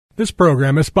This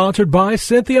program is sponsored by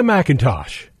Cynthia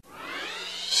McIntosh.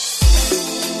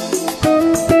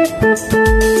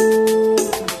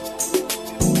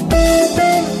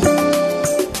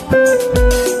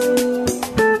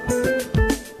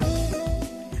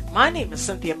 My name is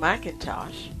Cynthia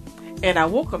McIntosh, and I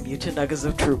welcome you to Nuggets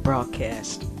of Truth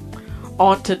broadcast.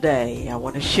 On today, I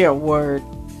want to share a word,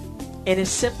 and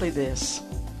it's simply this,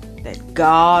 that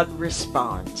God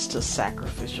responds to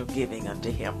sacrificial giving unto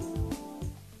Him.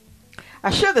 I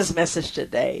share this message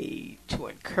today to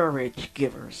encourage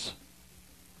givers.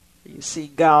 You see,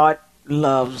 God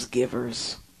loves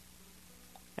givers,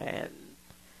 and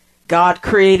God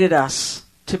created us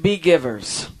to be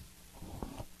givers.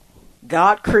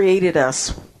 God created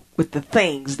us with the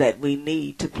things that we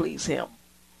need to please Him.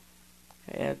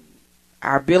 And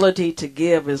our ability to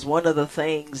give is one of the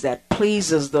things that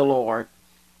pleases the Lord.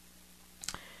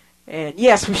 And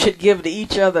yes, we should give to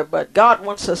each other, but God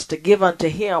wants us to give unto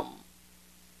Him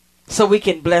so we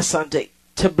can bless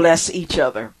each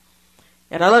other.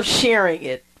 And I love sharing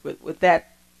it with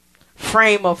that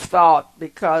frame of thought,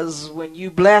 because when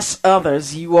you bless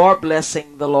others, you are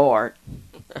blessing the Lord.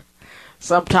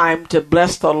 Sometime to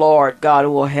bless the Lord, God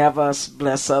will have us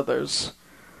bless others.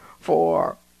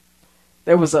 For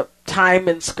there was a time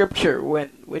in Scripture when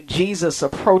Jesus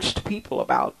approached people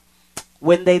about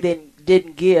when they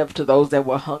didn't give to those that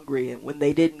were hungry, and when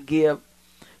they didn't give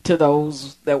to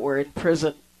those that were in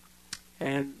prison.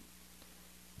 And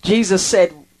Jesus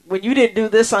said, when you didn't do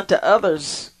this unto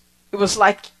others, it was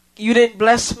like you didn't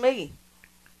bless me.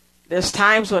 There's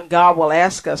times when God will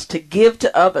ask us to give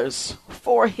to others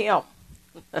for Him.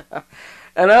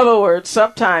 In other words,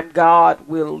 sometimes God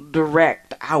will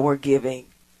direct our giving.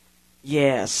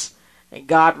 Yes. And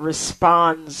God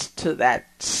responds to that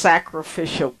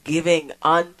sacrificial giving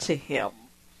unto Him.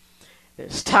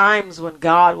 There's times when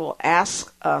God will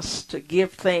ask us to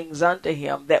give things unto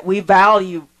Him that we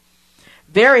value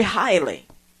very highly.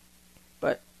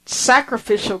 But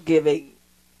sacrificial giving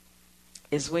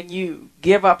is when you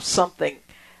give up something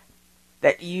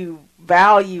that you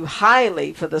value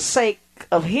highly for the sake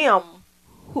of Him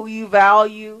who you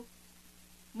value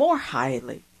more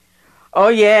highly. Oh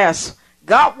yes,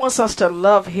 God wants us to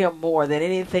love Him more than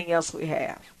anything else we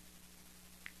have.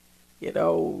 You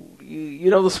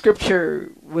know the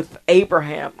scripture with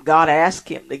Abraham. God asked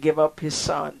him to give up his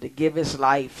son, to give his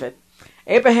life. And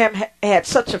Abraham had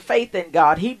such a faith in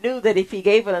God. He knew that if he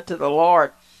gave it unto the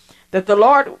Lord, that the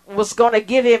Lord was going to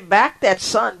give him back that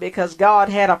son, because God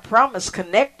had a promise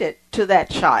connected to that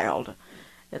child.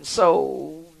 And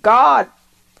so God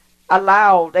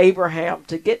allowed Abraham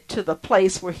to get to the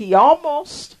place where he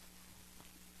almost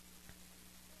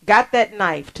got that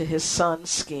knife to his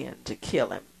son's skin to kill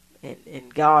him.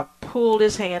 And God pulled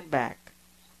his hand back.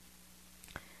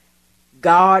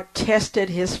 God tested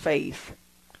his faith.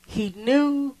 He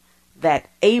knew that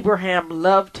Abraham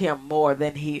loved him more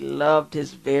than he loved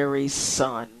his very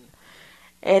son.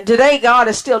 And today God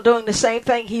is still doing the same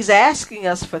thing. He's asking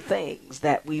us for things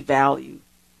that we value,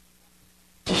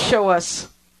 to show us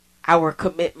our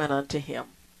commitment unto Him,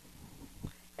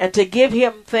 and to give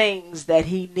Him things that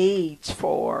He needs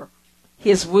for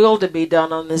His will to be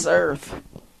done on this earth.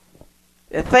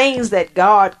 The things that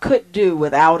God could do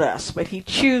without us, but He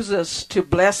chooses to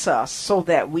bless us so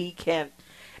that we can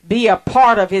be a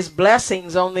part of His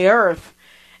blessings on the earth.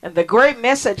 And the great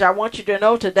message I want you to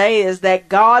know today is that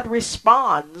God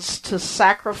responds to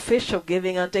sacrificial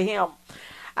giving unto Him.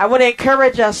 I want to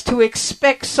encourage us to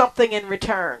expect something in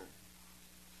return,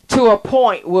 to a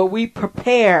point where we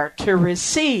prepare to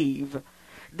receive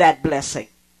that blessing.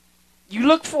 You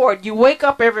look for it. You wake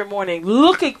up every morning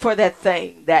looking for that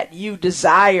thing that you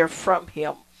desire from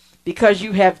Him, because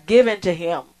you have given to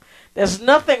Him. There's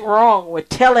nothing wrong with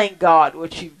telling God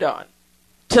what you've done,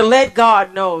 to let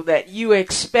God know that you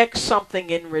expect something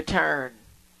in return.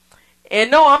 And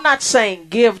no, I'm not saying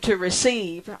give to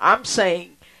receive. I'm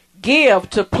saying give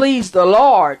to please the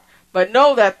Lord. But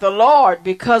know that the Lord,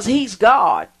 because He's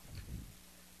God,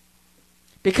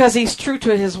 because He's true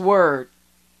to His word,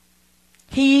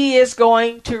 He is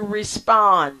going to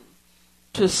respond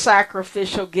to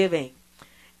sacrificial giving.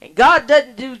 And God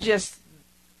doesn't do just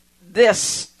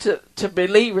this to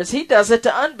believers. He does it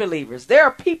to unbelievers. There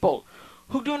are people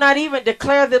who do not even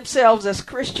declare themselves as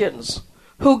Christians,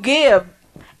 who give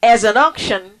as an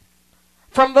unction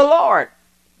from the Lord.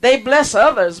 They bless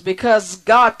others because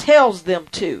God tells them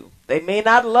to. They may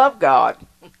not love God,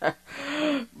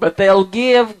 but they'll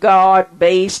give God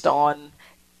based on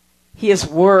His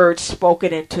word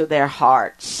spoken into their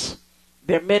hearts.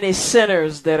 There are many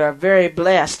sinners that are very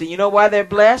blessed. And you know why they're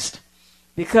blessed?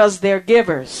 Because they're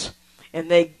givers. And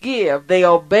they give. They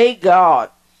obey God.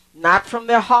 not from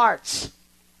their hearts,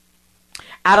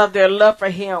 out of their love for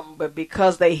him, but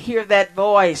because they hear that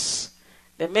voice.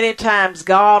 That many times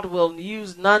God will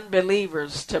use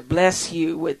non-believers to bless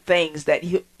you with things that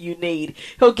you need.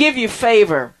 He'll give you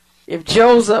favor. If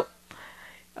Joseph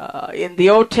in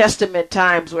the Old Testament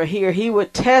times were here, he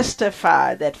would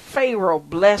testify that Pharaoh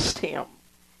blessed him.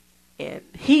 And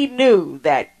he knew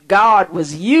that God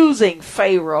was using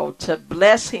Pharaoh to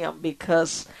bless him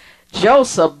because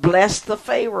Joseph blessed the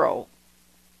Pharaoh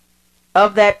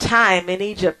of that time in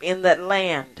Egypt, in that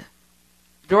land.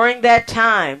 During that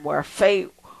time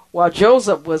while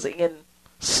Joseph was in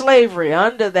slavery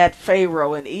under that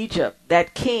Pharaoh in Egypt,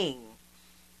 that king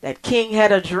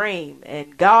had a dream,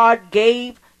 and God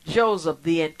gave Joseph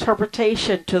the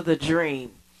interpretation to the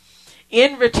dream.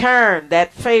 In return,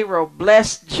 that Pharaoh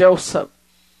blessed Joseph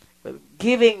with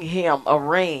giving him a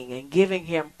ring and giving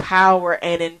him power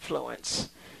and influence.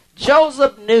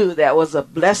 Joseph knew that was a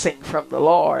blessing from the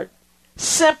Lord,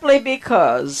 simply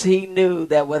because he knew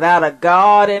that without a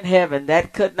God in heaven,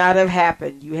 that could not have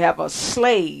happened. You have a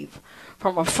slave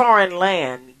from a foreign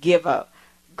land give a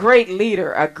great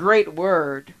leader a great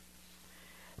word.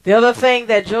 The other thing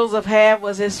that Joseph had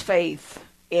was his faith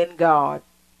in God.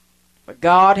 But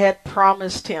God had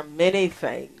promised him many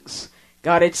things.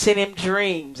 God had sent him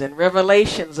dreams and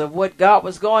revelations of what God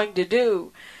was going to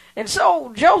do. And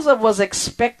so Joseph was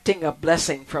expecting a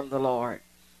blessing from the Lord.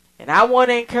 And I want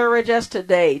to encourage us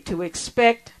today to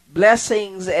expect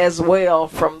blessings as well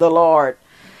from the Lord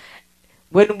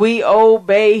when we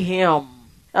obey him.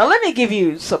 Now let me give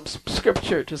you some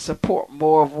scripture to support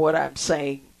more of what I'm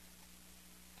saying.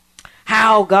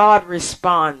 How God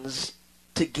responds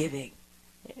to giving.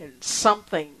 And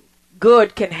something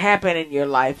good can happen in your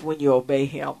life when you obey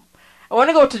him. I want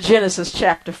to go to Genesis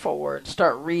chapter 4 and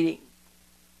start reading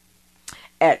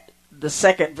at the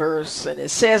second verse. And it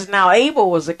says, Now Abel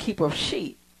was a keeper of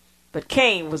sheep, but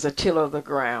Cain was a tiller of the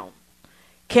ground.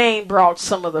 Cain brought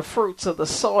some of the fruits of the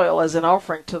soil as an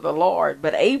offering to the Lord,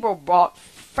 but Abel brought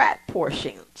fat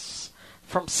portions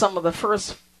from some of the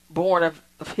firstborn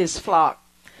of his flock.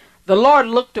 The Lord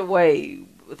looked away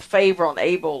with favor on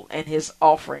Abel and his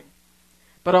offering,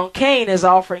 but on Cain his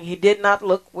offering he did not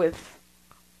look with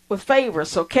favor.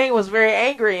 So Cain was very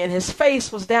angry and his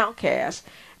face was downcast.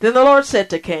 Then the Lord said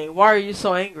to Cain, Why are you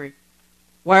so angry?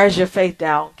 Why is your face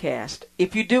downcast?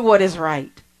 If you do what is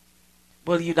right,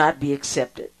 will you not be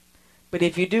accepted? But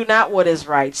if you do not what is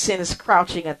right, sin is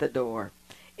crouching at the door.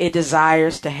 It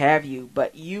desires to have you,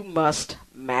 but you must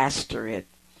master it.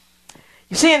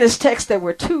 You see, in this text there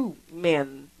were two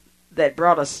men that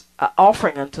brought us an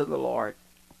offering unto the Lord.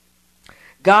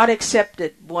 God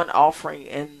accepted one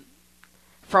offering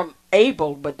from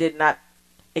Abel, but did not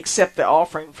accept the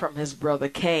offering from his brother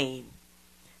Cain.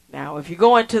 Now, if you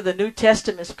go into the New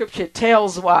Testament, Scripture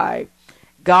tells why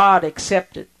God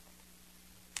accepted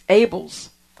Abel's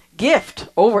gift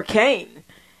over Cain.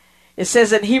 It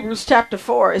says in Hebrews chapter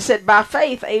 4, it said, By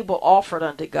faith Abel offered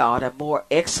unto God a more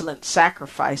excellent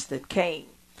sacrifice than Cain,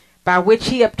 by which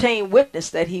he obtained witness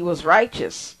that he was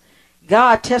righteous,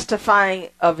 God testifying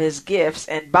of his gifts,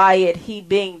 and by it he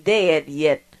being dead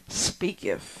yet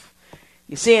speaketh.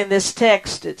 You see, in this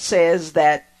text it says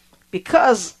that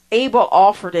because Abel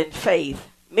offered in faith,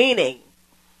 meaning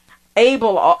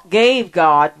Abel gave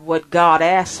God what God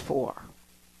asked for.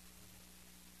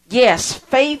 Yes,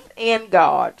 faith in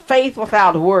God. Faith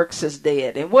without works is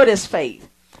dead. And what is faith?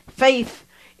 Faith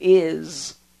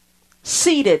is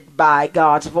seated by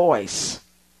God's voice.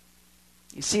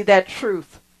 You see that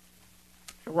truth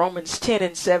in Romans 10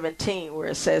 and 17 where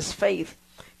it says faith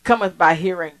cometh by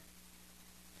hearing,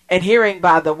 and hearing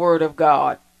by the word of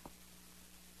God.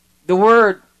 The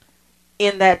word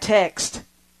in that text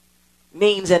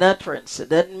means an utterance. It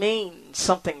doesn't mean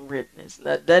something written.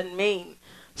 It doesn't mean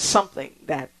something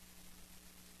that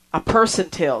a person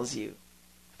tells you.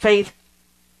 Faith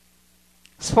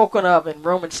spoken of in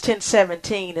Romans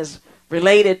 10:17 is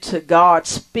related to God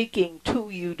speaking to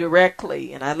you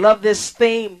directly. And I love this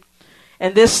theme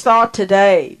and this thought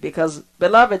today because,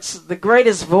 beloveds, the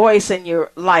greatest voice in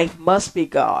your life must be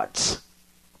God's.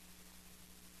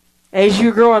 As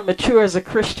you grow and mature as a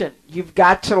Christian, you've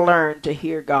got to learn to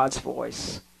hear God's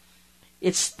voice.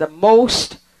 It's the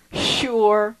most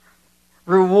sure,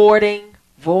 rewarding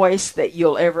voice that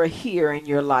you'll ever hear in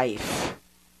your life.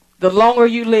 The longer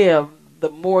you live, the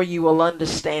more you will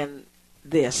understand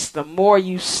this. The more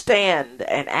you stand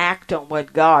and act on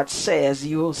what God says,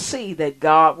 you will see that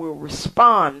God will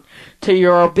respond to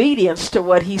your obedience to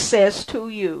what he says to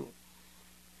you.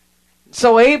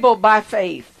 So Abel, by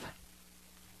faith,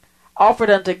 offered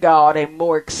unto God a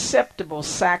more acceptable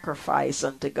sacrifice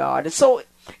unto God. And so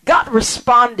God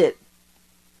responded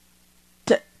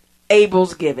to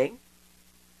Abel's giving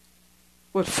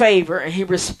with favor, and he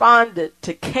responded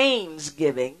to Cain's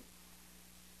giving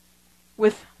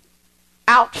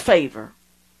without favor.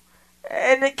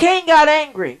 And then Cain got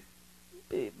angry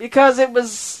because it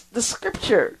was, the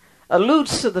scripture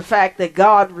alludes to the fact that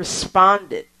God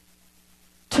responded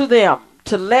to them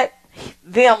to let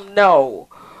them know.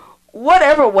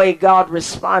 Whatever way God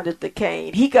responded to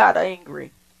Cain, he got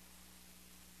angry.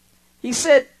 He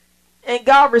said, and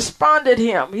God responded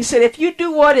him. He said, if you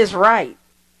do what is right,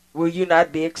 will you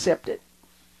not be accepted?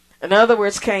 In other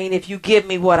words, Cain, if you give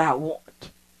me what I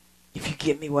want, if you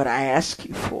give me what I ask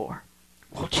you for,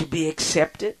 won't you be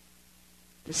accepted?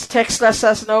 This text lets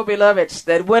us know, beloveds,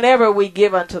 that whenever we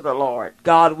give unto the Lord,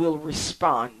 God will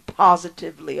respond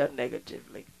positively or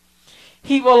negatively.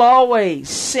 He will always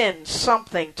send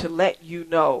something to let you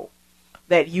know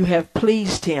that you have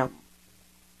pleased him.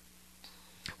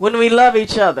 When we love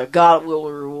each other, God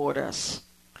will reward us.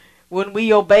 When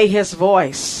we obey his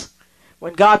voice,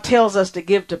 when God tells us to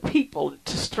give to people,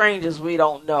 to strangers we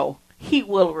don't know, he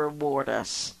will reward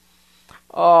us.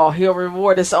 Oh, he'll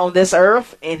reward us on this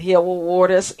earth, and he'll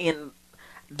reward us in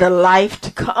the life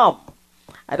to come.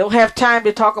 I don't have time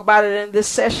to talk about it in this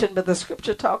session, but the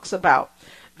scripture talks about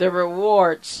the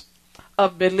rewards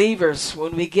of believers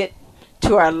when we get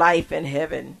to our life in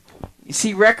heaven. You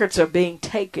see, records are being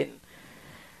taken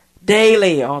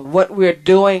daily on what we're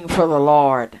doing for the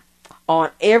Lord,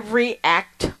 on every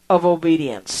act of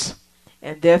obedience.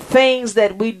 And there are things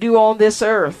that we do on this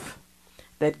earth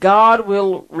that God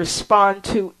will respond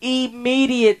to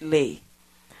immediately.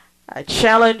 I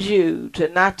challenge you to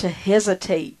not to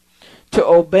hesitate to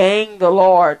obeying the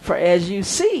Lord, for as you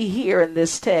see here in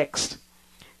this text,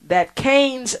 that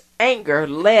Cain's anger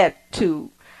led to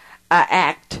an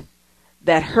act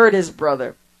that hurt his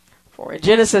brother. For in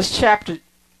Genesis chapter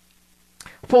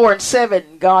 4 and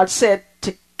 7, God said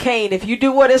to Cain, if you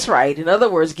do what is right, in other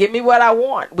words, give me what I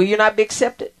want, will you not be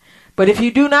accepted? But if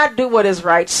you do not do what is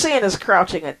right, sin is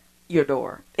crouching at your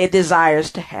door. It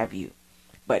desires to have you,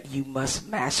 but you must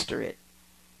master it.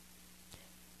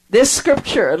 This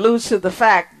scripture alludes to the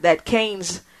fact that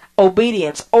Cain's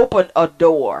obedience opened a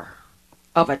door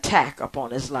of attack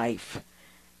upon his life.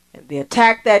 And the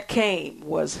attack that came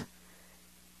was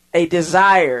a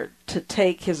desire to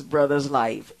take his brother's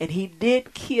life. And he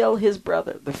did kill his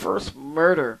brother, the first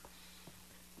murder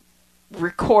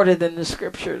recorded in the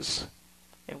scriptures.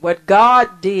 And what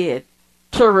God did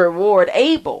to reward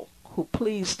Abel, who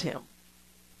pleased him,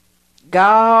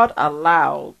 God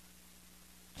allowed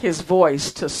his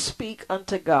voice to speak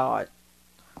unto God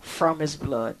from his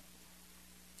blood.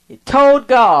 He told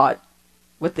God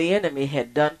what the enemy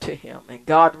had done to him, and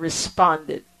God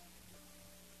responded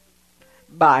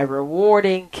by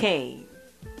rewarding Cain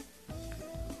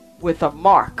with a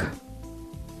mark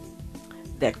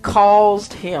that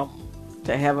caused him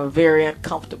to have a very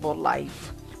uncomfortable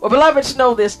life. Well, beloveds,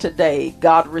 know this today.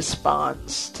 God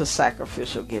responds to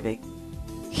sacrificial giving.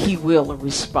 He will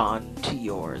respond to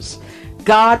yours.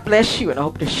 God bless you, and I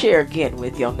hope to share again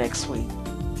with you next week.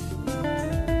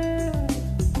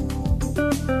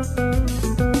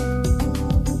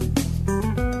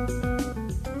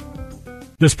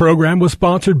 This program was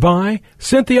sponsored by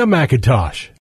Cynthia McIntosh.